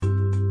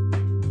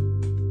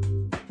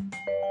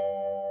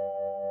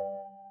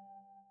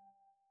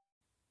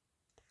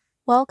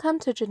Welcome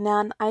to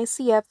Janan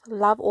ICF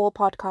Love All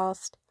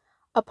podcast,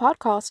 a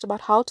podcast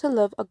about how to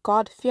live a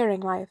God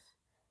fearing life.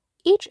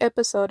 Each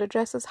episode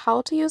addresses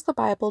how to use the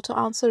Bible to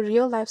answer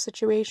real life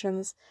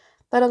situations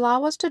that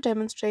allow us to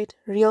demonstrate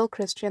real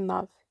Christian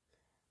love.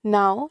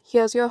 Now,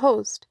 here's your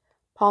host,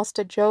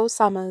 Pastor Joe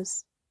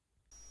Summers.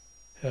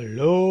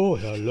 Hello,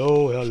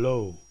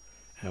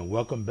 and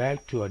welcome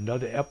back to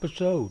another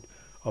episode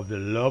of the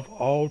Love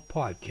All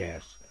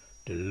Podcast.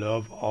 The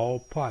Love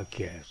All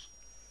Podcast.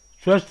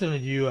 Trusting that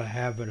you are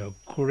having a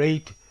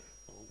great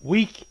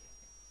week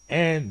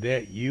and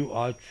that you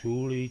are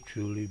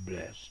truly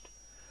blessed.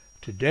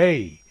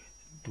 Today,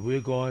 we're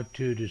going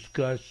to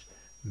discuss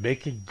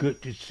making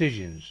good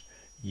decisions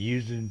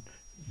using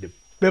the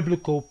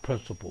biblical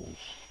principles.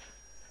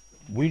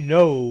 We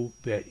know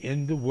that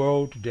in the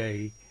world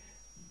today,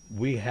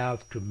 we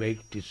have to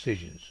make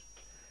decisions.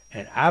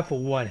 And I, for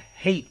one,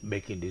 hate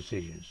making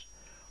decisions.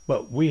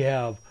 But we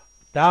have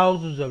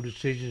thousands of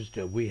decisions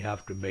that we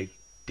have to make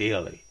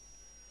daily.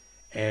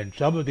 And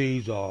some of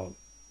these are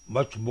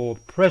much more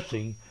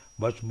pressing,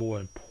 much more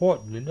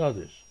important than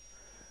others.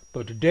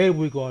 But today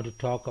we're going to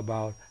talk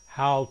about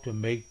how to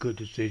make good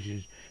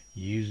decisions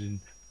using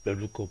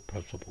biblical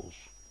principles.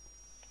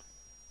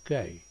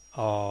 Okay.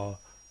 We're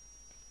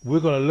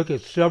going to look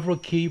at several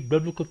key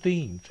biblical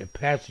themes and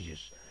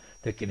passages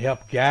that can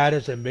help guide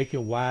us in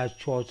making wise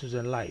choices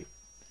in life.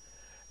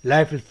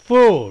 Life is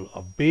full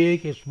of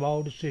big and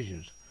small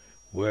decisions: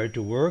 where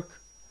to work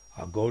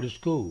or go to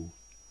school,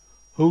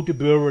 who to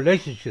build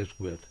relationships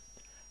with,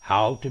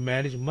 how to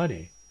manage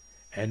money,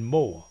 and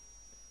more.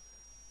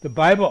 The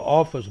Bible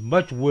offers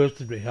much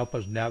wisdom to help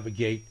us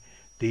navigate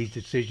these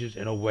decisions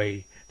in a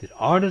way that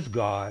honors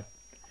God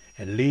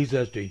and leads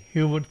us to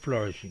human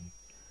flourishing.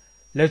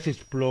 Let's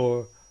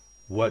explore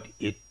what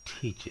it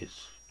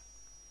teaches.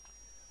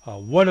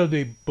 One of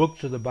the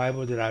books of the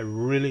Bible that I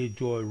really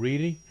enjoy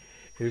reading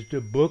is the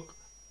book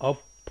of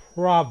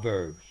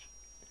Proverbs.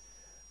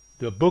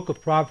 The book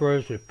of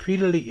Proverbs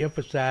repeatedly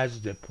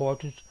emphasizes the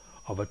importance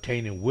of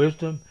attaining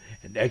wisdom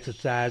and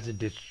exercising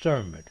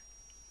discernment.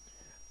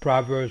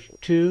 Proverbs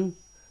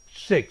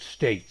 2:6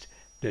 states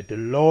that the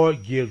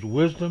Lord gives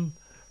wisdom,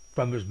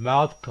 from his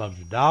mouth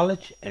comes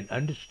knowledge and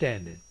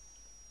understanding.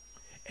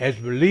 As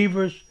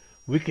believers,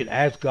 we can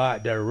ask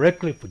God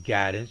directly for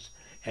guidance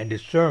and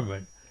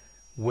discernment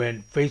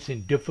when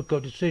facing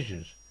difficult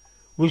decisions.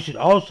 We should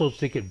also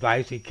seek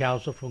advice and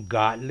counsel from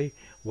godly,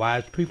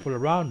 wise people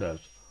around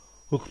us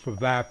who can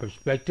provide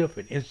perspective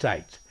and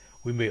insights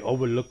we may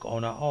overlook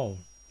on our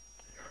own.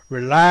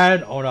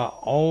 Relying on our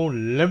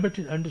own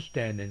limited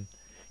understanding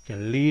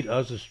can lead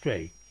us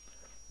astray,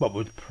 but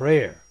with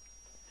prayer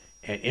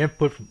and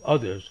input from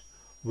others,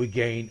 we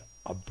gain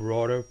a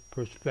broader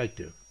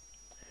perspective.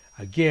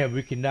 Again,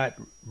 we cannot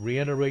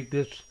reiterate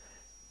this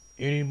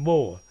any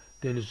more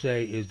than to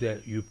say is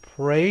that you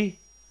pray,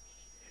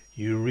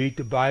 you read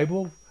the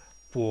Bible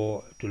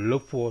to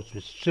look for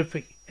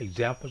specific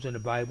examples in the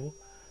Bible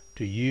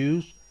to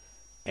use,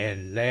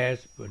 and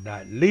last but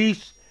not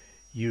least,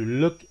 you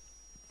look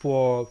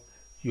for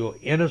your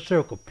inner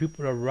circle,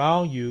 people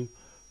around you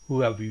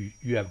who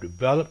you have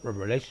developed a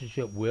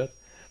relationship with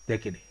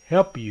that can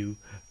help you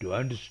to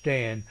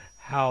understand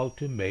how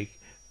to make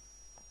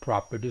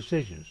proper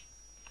decisions.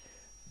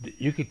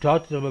 You can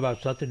talk to them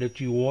about something that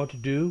you want to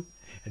do,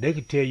 and they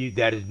can tell you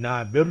that is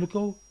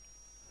non-biblical,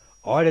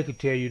 or they can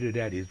tell you that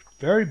that is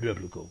very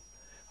biblical,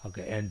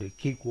 okay, and to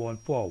keep going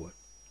forward.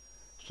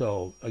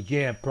 So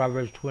again,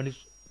 Proverbs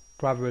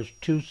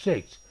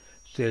 2:6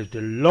 says,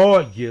 "The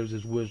Lord gives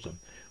us wisdom."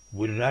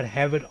 We do not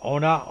have it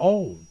on our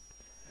own.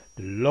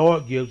 The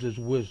Lord gives us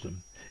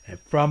wisdom, and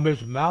from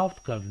his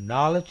mouth comes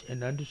knowledge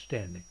and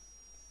understanding.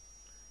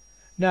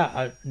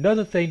 Now,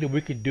 another thing that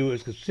we can do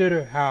is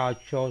consider how our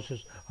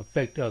choices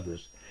affect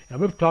others. And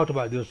we've talked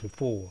about this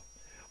before.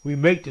 We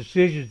make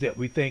decisions that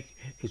we think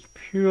is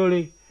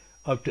purely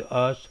up to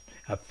us,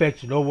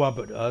 affects no one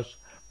but us,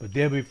 but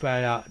then we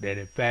find out that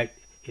in fact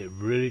it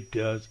really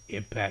does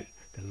impact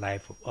the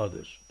life of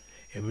others.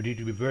 And we need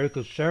to be very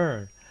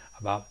concerned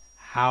about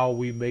how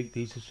we make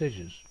these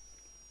decisions.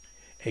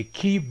 A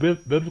key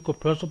biblical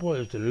principle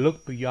is to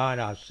look beyond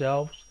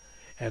ourselves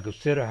and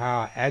consider how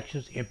our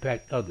actions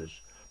impact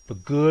others, for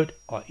good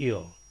or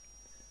ill.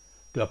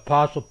 The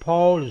Apostle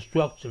Paul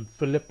instructs in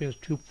Philippians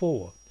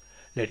 2:4,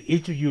 "Let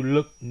each of you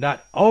look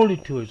not only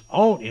to his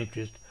own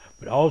interest,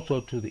 but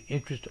also to the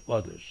interest of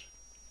others."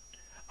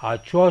 Our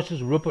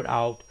choices ripple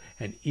out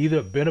and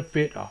either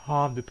benefit or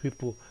harm the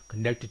people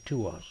connected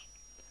to us.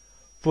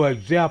 For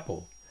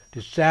example,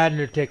 deciding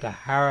to take a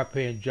higher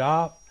paying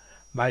job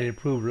might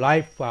improve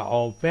life for our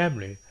own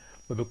family,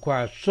 but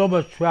requires so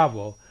much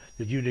travel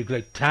that you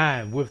neglect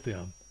time with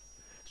them.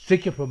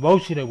 Seeking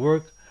promotion at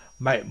work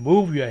might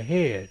move you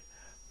ahead,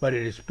 but at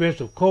the expense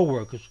of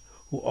coworkers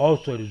who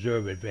also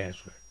deserve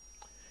advancement.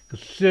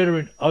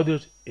 Considering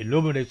others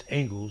illuminates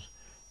angles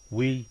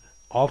we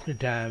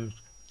oftentimes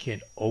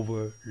can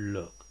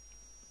overlook.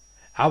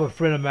 I have a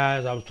friend of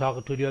mine I was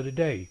talking to the other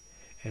day,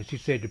 and she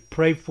said to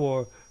pray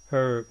for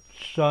her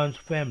son's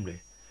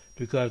family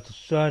because the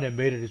son had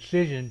made a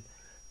decision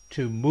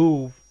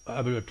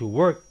to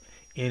work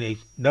in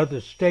another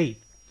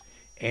state.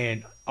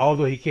 And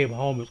although he came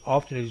home as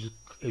often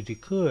as he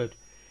could,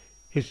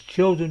 his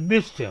children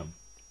missed him.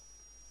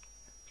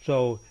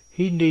 So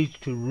he needs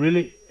to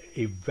really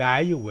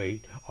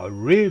evaluate or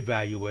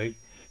reevaluate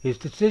his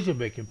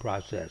decision-making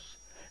process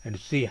and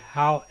to see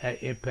how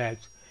that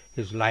impacts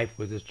his life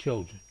with his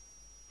children.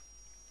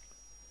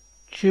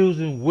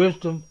 Choosing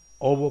wisdom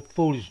over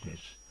foolishness.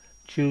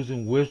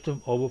 Choosing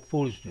wisdom over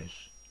foolishness.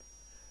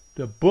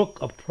 The book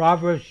of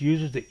Proverbs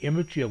uses the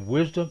imagery of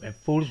wisdom and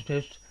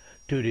foolishness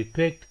to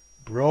depict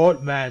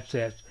broad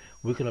mindsets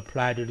we can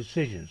apply to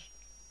decisions.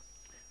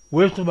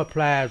 Wisdom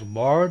applies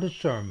moral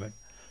discernment,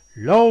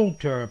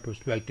 long-term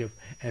perspective,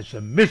 and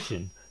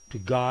submission to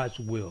God's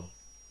will.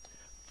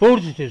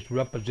 Foolishness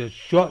represents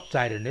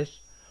short-sightedness,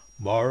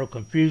 moral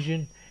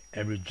confusion,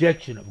 and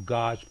rejection of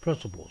God's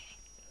principles.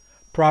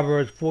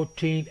 Proverbs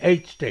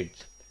 14:8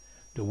 states,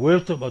 "The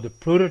wisdom of the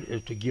prudent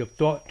is to give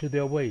thought to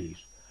their ways,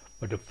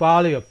 but the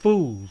folly of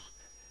fools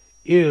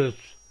is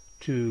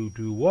to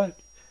do what?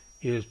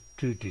 Is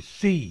to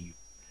deceive."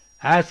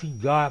 Asking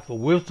God for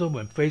wisdom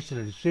when facing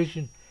a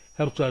decision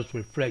helps us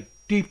reflect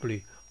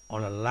deeply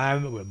on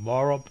alignment with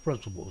moral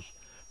principles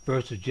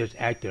versus just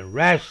acting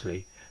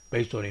rashly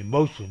based on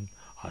emotion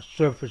or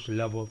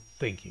surface-level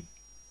thinking.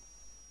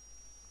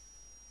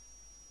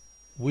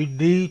 We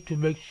need to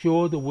make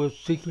sure that we're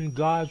seeking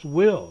God's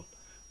will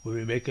when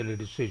we're making a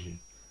decision.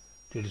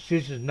 The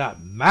decision is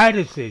not my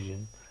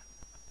decision,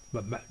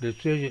 but the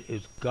decision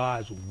is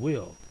God's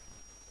will.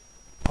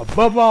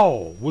 Above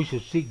all, we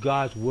should seek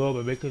God's will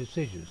when making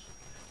decisions.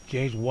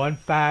 James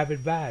 1:5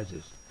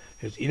 advises,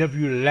 "If any of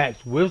you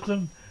lacks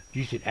wisdom,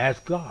 you should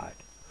ask God,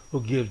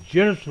 who gives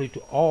generously to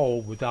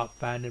all without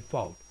finding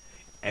fault,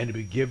 and it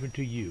will be given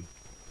to you."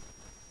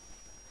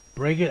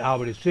 Bringing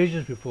our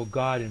decisions before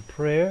God in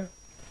prayer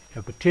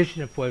and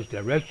petitioning for His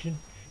direction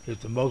is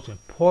the most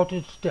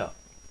important step.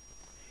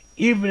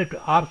 Even if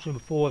the option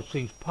before us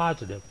seems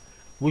positive,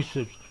 we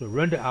should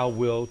surrender our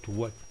will to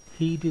what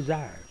He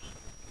desires.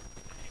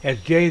 As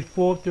James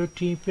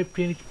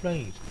 4:13-15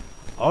 explains,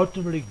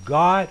 ultimately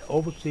God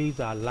oversees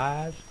our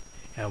lives,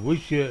 and we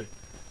should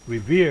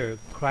revere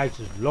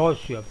Christ's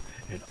lordship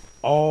in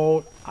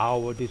all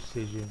our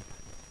decision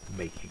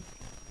making.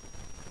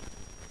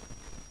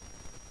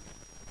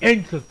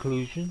 In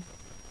conclusion,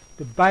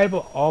 the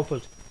Bible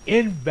offers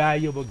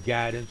invaluable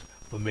guidance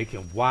for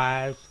making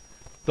wise,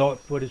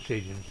 thoughtful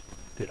decisions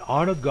that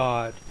honor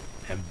God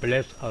and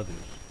bless others.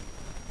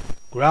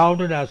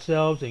 Grounding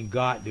ourselves in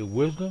godly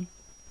wisdom,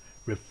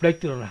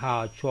 reflecting on how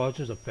our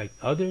choices affect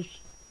others,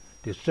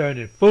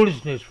 discerning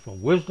foolishness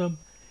from wisdom,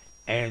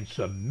 and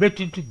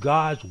submitting to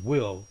God's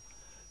will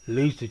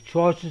leads to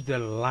choices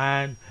that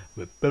align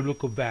with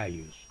biblical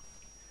values.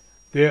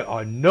 There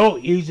are no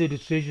easy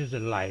decisions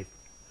in life,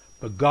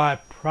 but God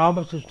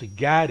promises to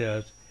guide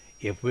us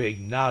if we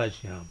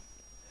acknowledge Him.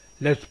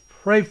 Let's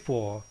pray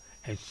for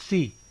and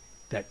seek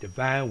that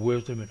divine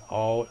wisdom in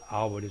all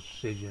our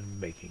decision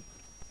making.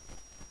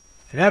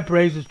 And that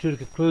brings us to the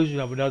conclusion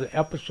of another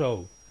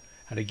episode.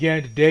 And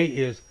again, today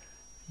is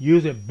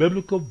using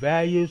biblical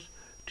values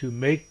to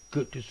make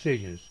good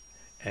decisions.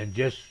 And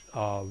just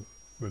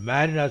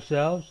reminding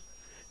ourselves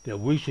that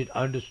we should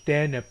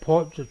understand the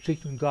importance of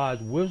seeking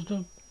God's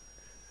wisdom.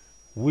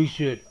 We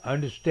should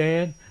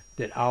understand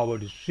that our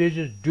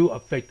decisions do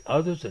affect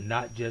others and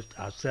not just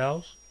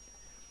ourselves.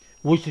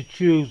 We should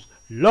choose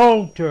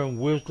long-term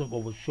wisdom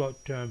over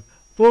short-term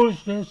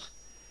foolishness.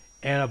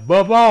 And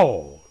above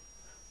all,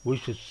 we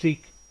should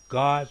seek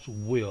God's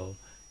will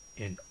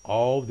in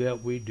all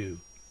that we do.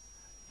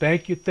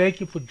 Thank you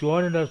for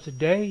joining us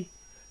today.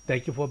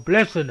 Thank you for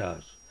blessing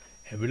us.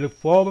 And we look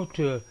forward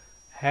to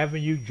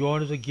having you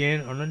join us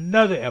again on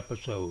another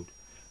episode.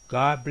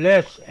 God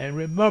bless, and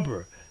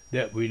remember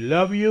that we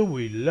love you,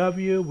 we love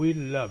you, we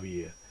love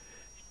you.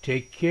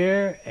 Take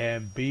care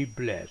and be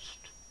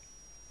blessed.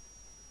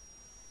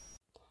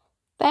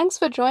 Thanks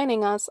for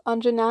joining us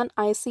on Janan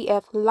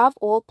ICF Love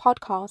All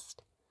podcast.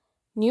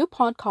 New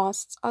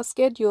podcasts are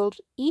scheduled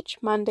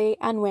each Monday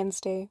and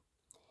Wednesday.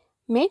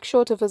 Make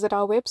sure to visit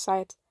our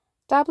website,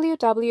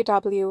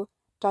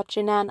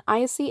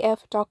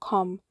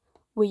 www.jananicf.com,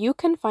 where you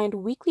can find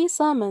weekly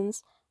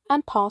sermons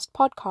and past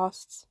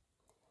podcasts.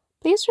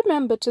 Please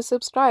remember to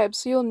subscribe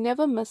so you'll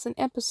never miss an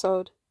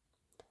episode.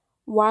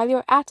 While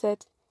you're at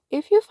it,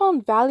 if you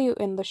found value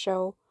in the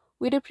show,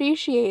 we'd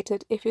appreciate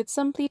it if you'd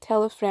simply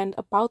tell a friend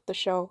about the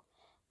show.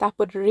 That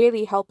would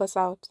really help us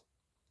out.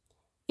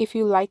 If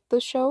you liked the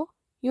show,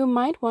 you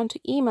might want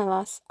to email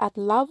us at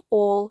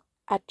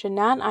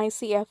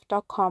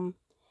loveall@jananicf.com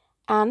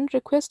and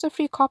request a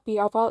free copy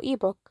of our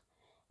ebook,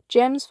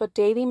 Gems for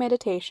Daily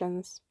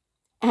Meditations,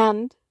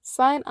 and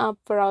sign up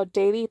for our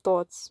daily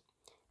thoughts.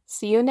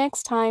 See you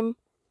next time.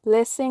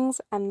 Blessings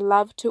and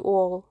love to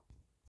all.